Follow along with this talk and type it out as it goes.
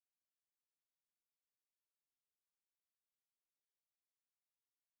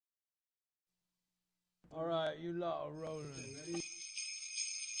Alright, you lot are rolling.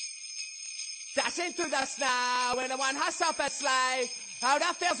 Dashing through the snow in a one-horse open sleigh. Out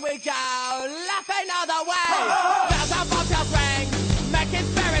the fields we go, laughing all the way. Bells and bobtails ring, making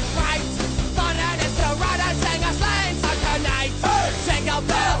spirits bright. Fun and it's to ride and sing a sleighing song tonight. Jingle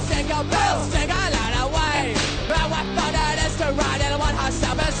bells, jingle all the way. And what fun it is to ride in a one-horse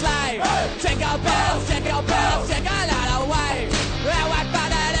open sleigh. Jingle bells, jingle all the way. And what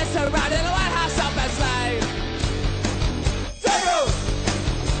fun it is to ride in a one-horse open sleigh. Jingle!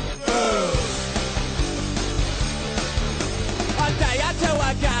 A day or two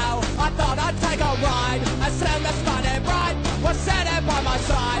ago, I thought I'd take a ride. As soon as fun and bright was sitting by my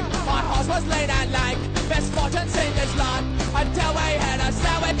side. My horse was lean and lank, misfortune seemed his life.